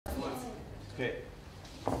Okay.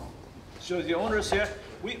 So the owner is here.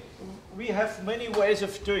 We have many ways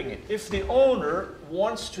of doing it. If the owner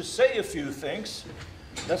wants to say a few things,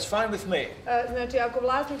 that's fine with me. Znači, ako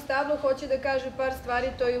vlasnik stabla hoće da kaže par stvari,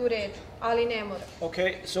 to je u redu, ali ne mora.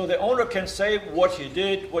 Okay, so the owner can say what he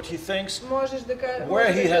did, what he thinks,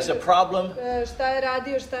 where he has a problem. Šta je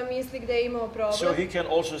radio, šta misli, gde je imao problem. So he can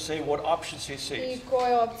also say what options he sees. I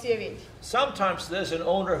koje opcije vidi. Sometimes there's an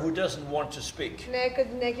owner who doesn't want to speak. Nekad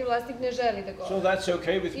neki vlasnik ne želi da govori. So that's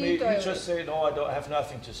okay with me. You just say, no, I don't have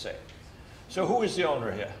nothing to say. So who is the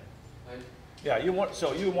owner here? Yeah, you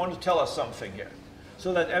want to tell us something here,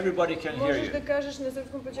 so that everybody can hear you. Možeš da kažeš na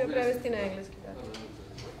srpskom, pa ću ja prevesti na engleski.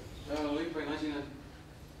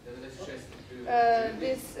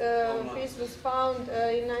 This piece was found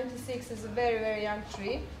in 96 as a very, very young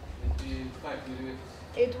tree.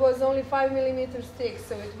 It was only 5 millimeters thick,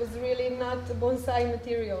 so it was really not bonsai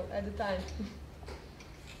material at the time.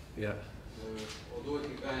 Yeah.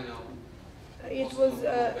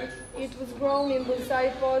 It was grown in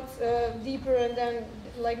bonsai pots deeper and then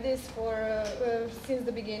like this for since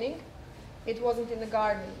the beginning. It wasn't in the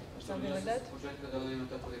garden or something like that.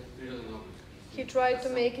 He tried to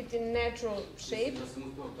make it in natural shape.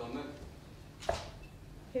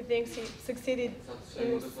 He thinks he succeeded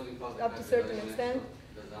up to a certain extent,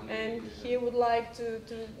 and he would like to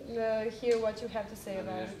hear what you have to say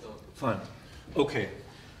about it. Fine. Okay.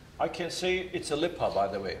 I can say it's a lipa, by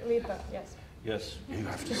the way. Lipa, yes. Yes, you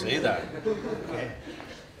have to say that. Okay.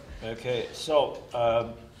 Okay, so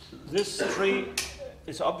this tree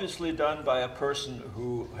is obviously done by a person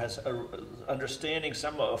who has understanding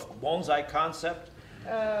some of bonsai concept.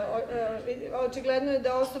 Očigledno je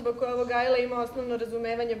da osoba koja ovo gajila ima osnovno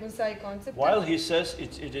razumevanje bonsai koncepta. While he says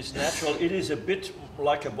it is natural, it is a bit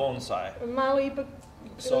like a bonsai. Malo ipak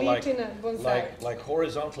liči na bonsai. Like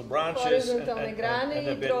horizontal branches horizontalne grane and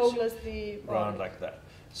a I bit trouglasti round like that.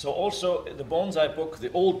 So also the bonsai book, the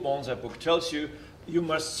old bonsai book, tells you you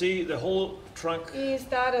must see the whole trunk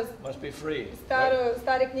must be free.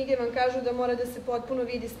 Stare knjige vam kažu da mora da se potpuno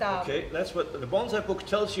vidi stablo. Okay, that's what the bonsai book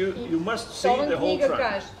tells you. You must see the whole trunk.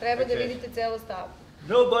 Kaže, treba da vidite celo stablo.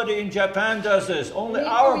 Nobody in Japan does this. Only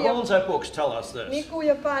our bonsai books tell us this. Niko u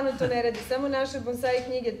Japanu to ne radi, samo naše bonsai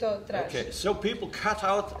knjige to traže. Okay, so people cut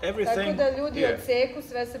out everything. Tako da ljudi odseku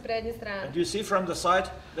sve sa prednje strane. And you see from the side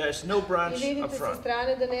there's no branch up front. I vidite sa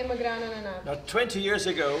strane da nema grana na napred. Now 20 years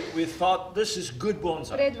ago we thought this is good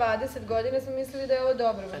bonsai. Pre 20 godina smo mislili da je ovo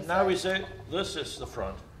dobro bonsai. And now we say this is the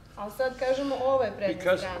front. Ali sad kažemo ovo je prednja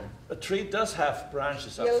strana. Because a tree does have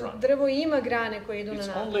branches up front. Jer drvo ima grane koje idu na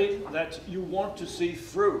napred. It's only that you want to see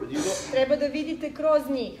through. Treba da vidite kroz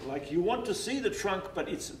njih. Like you want to see the trunk, but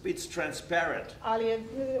it's transparent. Ali je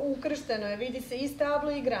ukršteno je, vidi se I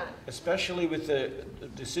stablo I grane. Especially with the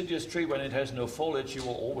deciduous tree, when it has no foliage, you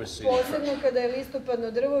will always see the trunk. Posebno kada je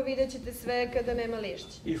listopadno drvo, vidjet ćete sve kada nema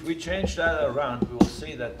lišća. If we change that around, we will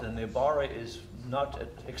see that the nebare is not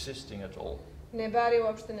existing at all. Nebari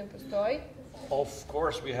uopšte ne postoji. Of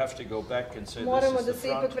course we have to go back and say Moramo this da is the se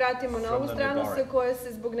front ipak vratimo na ovu stranu sa koje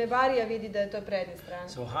se zbog nebarija vidi da je to prednja strana.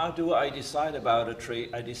 So how do I decide about a tree?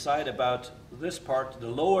 I decide about this part, the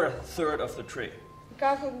lower third of the tree.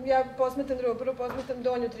 Kako ja posmatram drvo? Prvo posmatram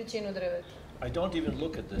donju trećinu drveta. I don't even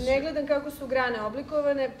look at this. Ne gledam kako su grane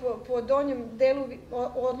oblikovane, po donjem delu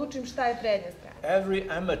odlučim šta je prednja strana. Every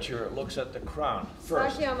amateur looks at the crown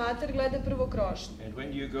first. Svaki amater gleda prvo krošnju. And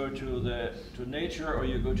when you go to nature or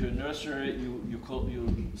you go to a nursery,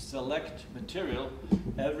 you select material.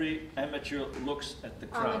 Every amateur looks at the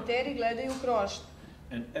crown. Amateri gledaju krošnju.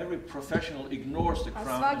 And every professional ignores the crown.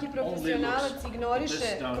 A svaki profesionalac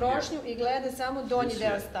ignoriše krošnju I gleda samo donji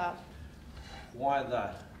deo stabla. Why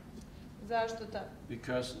that? Zašto tako?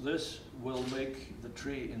 Because this will make the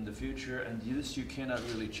tree in the future, and this you cannot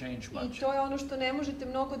really change much. I to je ono što ne možete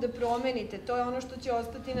mnogo da promenite, to je ono što će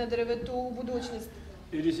ostati na drvetu u budućnosti.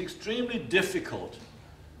 It is extremely difficult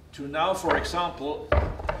to now, for example,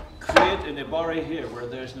 create a nebari here where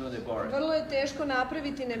there is no nebari. Vrlo je teško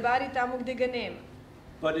napraviti nebari tamo gde ga nema.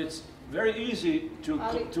 But it's very easy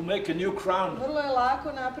to make a new crown. Vrlo je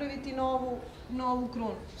lako napraviti novu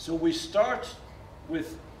krunu. So we start with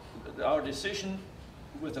our decision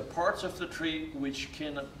with the parts of the tree which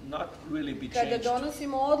cannot really be changed. Kada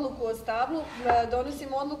donosimo odluku o stablu,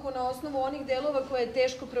 donosimo odluku na osnovu onih delova koje je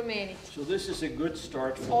teško promeniti. So this is a good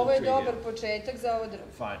start for the tree. Ovo je dobar početak za ovo drvo.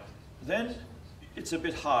 Fine. Then it's a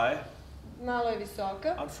bit high. Malo je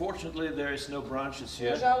visoka. Unfortunately, there is no branches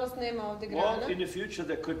here. Nažalost, nema ovde grana. Well, in the future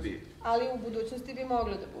there could be. Ali u budućnosti bi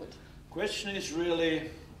moglo da bude. Question is really,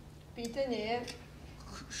 pitanje je,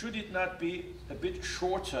 should it not be a bit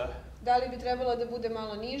shorter? Da li bi trebalo da bude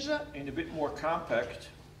malo niža? And a bit more compact?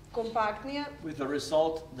 kompaktnija, with the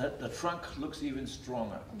result that the trunk looks even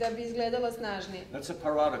stronger. da bi izgledala snažnije. That's a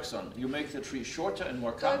paradoxon. You make the tree shorter and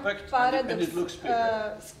more To je compact, paradoks. and it looks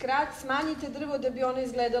bigger. Smanjite drvo da bi ono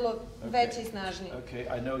izgledalo veće i snažnije.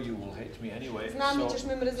 Okay, I know you will hate me anyway. Znam da ćeš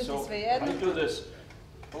me mrziti svejedno. I do this.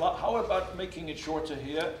 How about making it shorter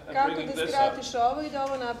here and Kako bringing da this skratiš up? ovo i da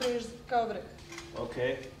ovo napraviš kao vrh?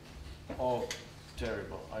 Okay. Oh,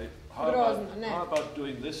 terrible. Grozno, ne. How about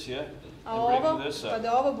doing this here A and ovo, bringing this pa up?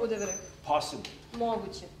 da ovo bude vrh. Possible.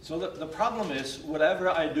 Moguće. So the problem is, whatever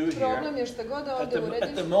I do Problem here, je šta god da at ovdje the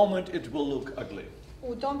uradiš, moment it will look ugly.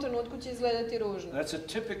 u tom trenutku će izgledati ružno. That's a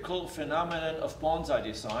typical phenomenon of bonsai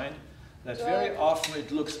design, that To je- very often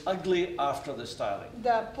it looks ugly after the styling.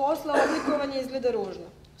 Da posle oblikovanja izgleda ružno.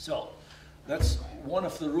 So, that's one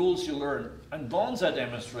of the rules you learn. And bonsai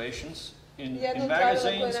demonstrations in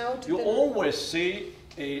magazines, you always see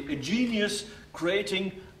a genius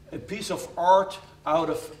creating a piece of art out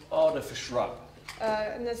of a shrub.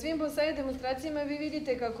 Na svim bonsai demonstracijama vi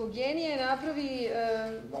vidite kako genije napravi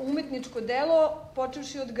umetničko delo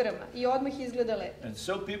počevši od grma i odmah izgleda lepo. And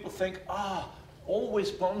so people think,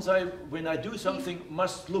 always bonsai, when I do something,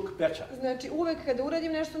 must look better. Znači, uvek kada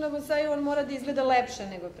uradim nešto na bonsaju, on mora da izgleda lepše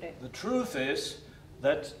nego pre. The truth is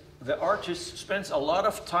that the artist spends a lot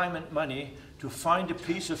of time and money to find a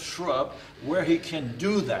piece of shrub where he can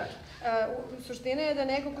do that. Suština je da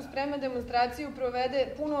neko ko sprema demonstraciju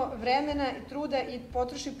provede puno vremena i truda i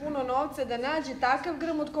potroši puno novca da nađe takav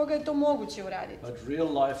grm od koga je to moguće uraditi. But real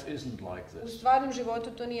life isn't like U this. stvarnom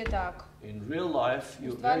životu to nije tako. In real life,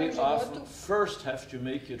 you very often first have to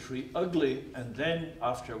make your tree ugly, and then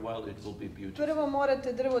after a while it will be beautiful. Prvo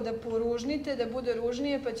morate drvo da poružnite, da bude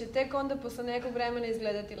ružnije, pa će tek onda posle nekog vremena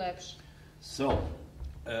izgledati lepše. So,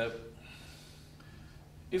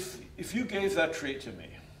 if you gave that tree to me,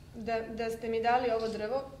 Da ste mi dali ovo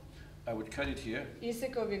drvo, I would cut it here.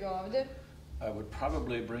 isekao bi ga ovde, I would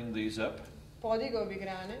probably bring these up, podigao bi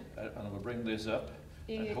grane and I would bring this up,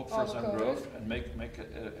 i and hope for ovo some kao growth, vrh, and make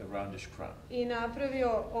a roundish crown. i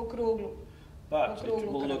napravio okruglu. But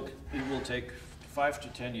it will take 5 to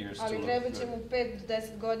 10 years to Ali look treba će mu good. 5 do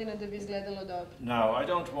 10 godina da bi izgledalo dobro. Now, I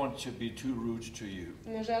don't want to be too rude to you.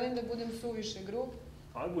 Ne želim da budem suviše grub,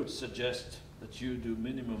 I would suggest that you do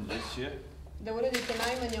minimum this here. da uradite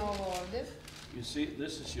najmanje ovo ovde. You see,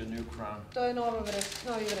 this is your new crown. To je novi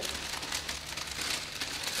vrh.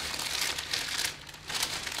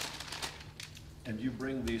 And you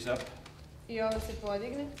bring these up. I ovo se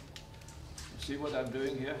podigne. You see what I'm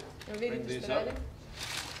doing here? Evo Bring vidite these što up. radim.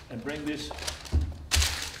 And bring this,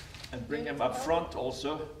 and bring them up front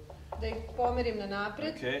also. Da ih pomerim na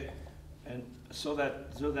napred. Okay, and so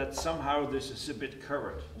that somehow this is a bit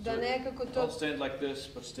covered. Da nekako to, Don't stand like this,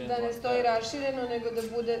 but stand da ne like stoji that. rašireno, nego da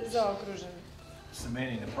bude zaokruženo. It's the man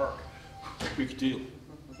in the park. Big deal.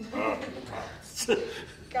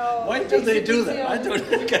 Kao Why do they do that? I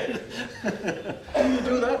egzibicija. don't get it. You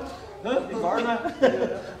do that? Huh? In Varna?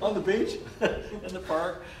 On the beach? In the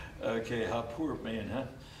park? Okay, how poor man, huh?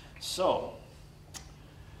 So,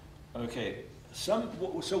 okay. So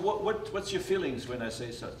what's your feelings when I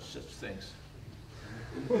say such things?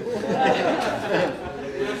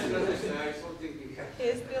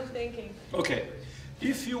 He's still thinking. Okay,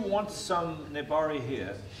 if you want some nebari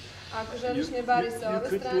here, Ako you, želiš nebari sa you ove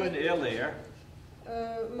could do an strane, air layer,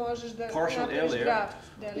 možeš da partial air napraviš layer, graft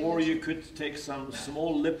or delimično. you could take some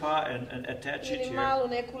small lipa and attach it Ili here. malu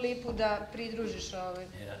neku lipu da pridružiš ovoj.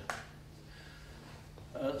 Yeah.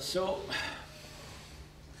 So,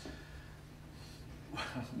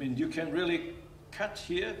 I mean, you can really cut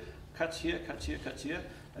here, cut here, cut here, cut here,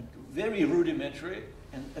 and very rudimentary,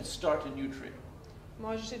 and start a new tree.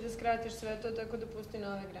 Možeš i da skratiš sve to tako da pusti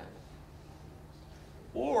nove grane.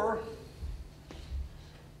 Or,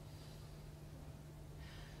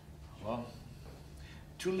 well,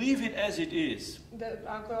 to leave it as it is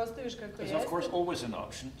Ako je ostaviš kako is of course jeste, always an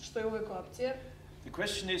option. što je uvek opcija, The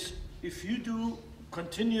question is, if you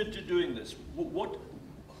continue to doing this,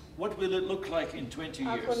 what will it look like in 20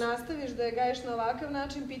 ako years? nastaviš da je gajiš na ovakav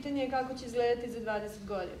način, pitanje je kako će izgledati za 20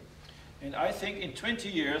 godina. And I think in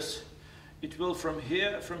 20 years, it will from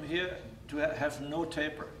here to have no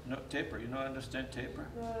taper. No taper, you know, understand taper?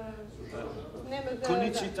 Nema da...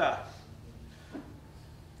 Conicità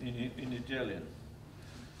in Italian,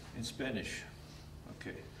 in Spanish.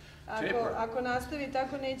 Okay. Taper. Ako nastavi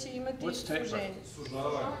tako neće imati What's taper? suženje.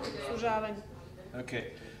 Sužavanje. Okay.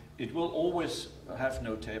 It will always have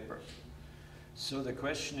no taper. So the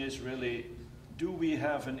question is really, do we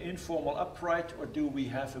have an informal upright or do we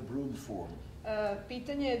have a broom form?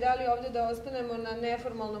 Pitanje je da li ovdje da ostanemo na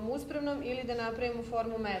neformalnom uspravnom ili da napravimo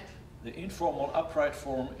formu metra. The informal upright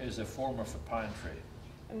form is a form of a pine tree.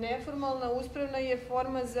 Neformalna uspravna je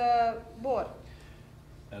forma za bor.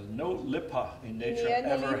 And no lipa in nature Nijedna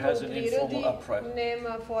ever lipa has u an prirodi informal upright.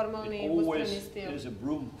 nema formalni It uspravni always stil. is a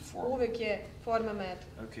broom form. Uvek je forma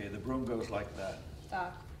metla. Okay, the broom goes like that.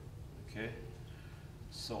 Tako. Okay,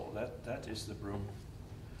 so that is the broom,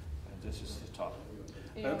 and this is the top.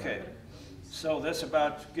 I ovo Okay, vrh. so that's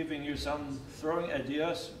about giving you some throwing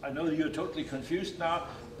ideas. I know you're totally confused now,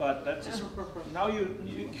 but that is now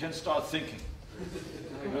you can start thinking.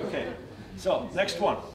 Okay, so next one.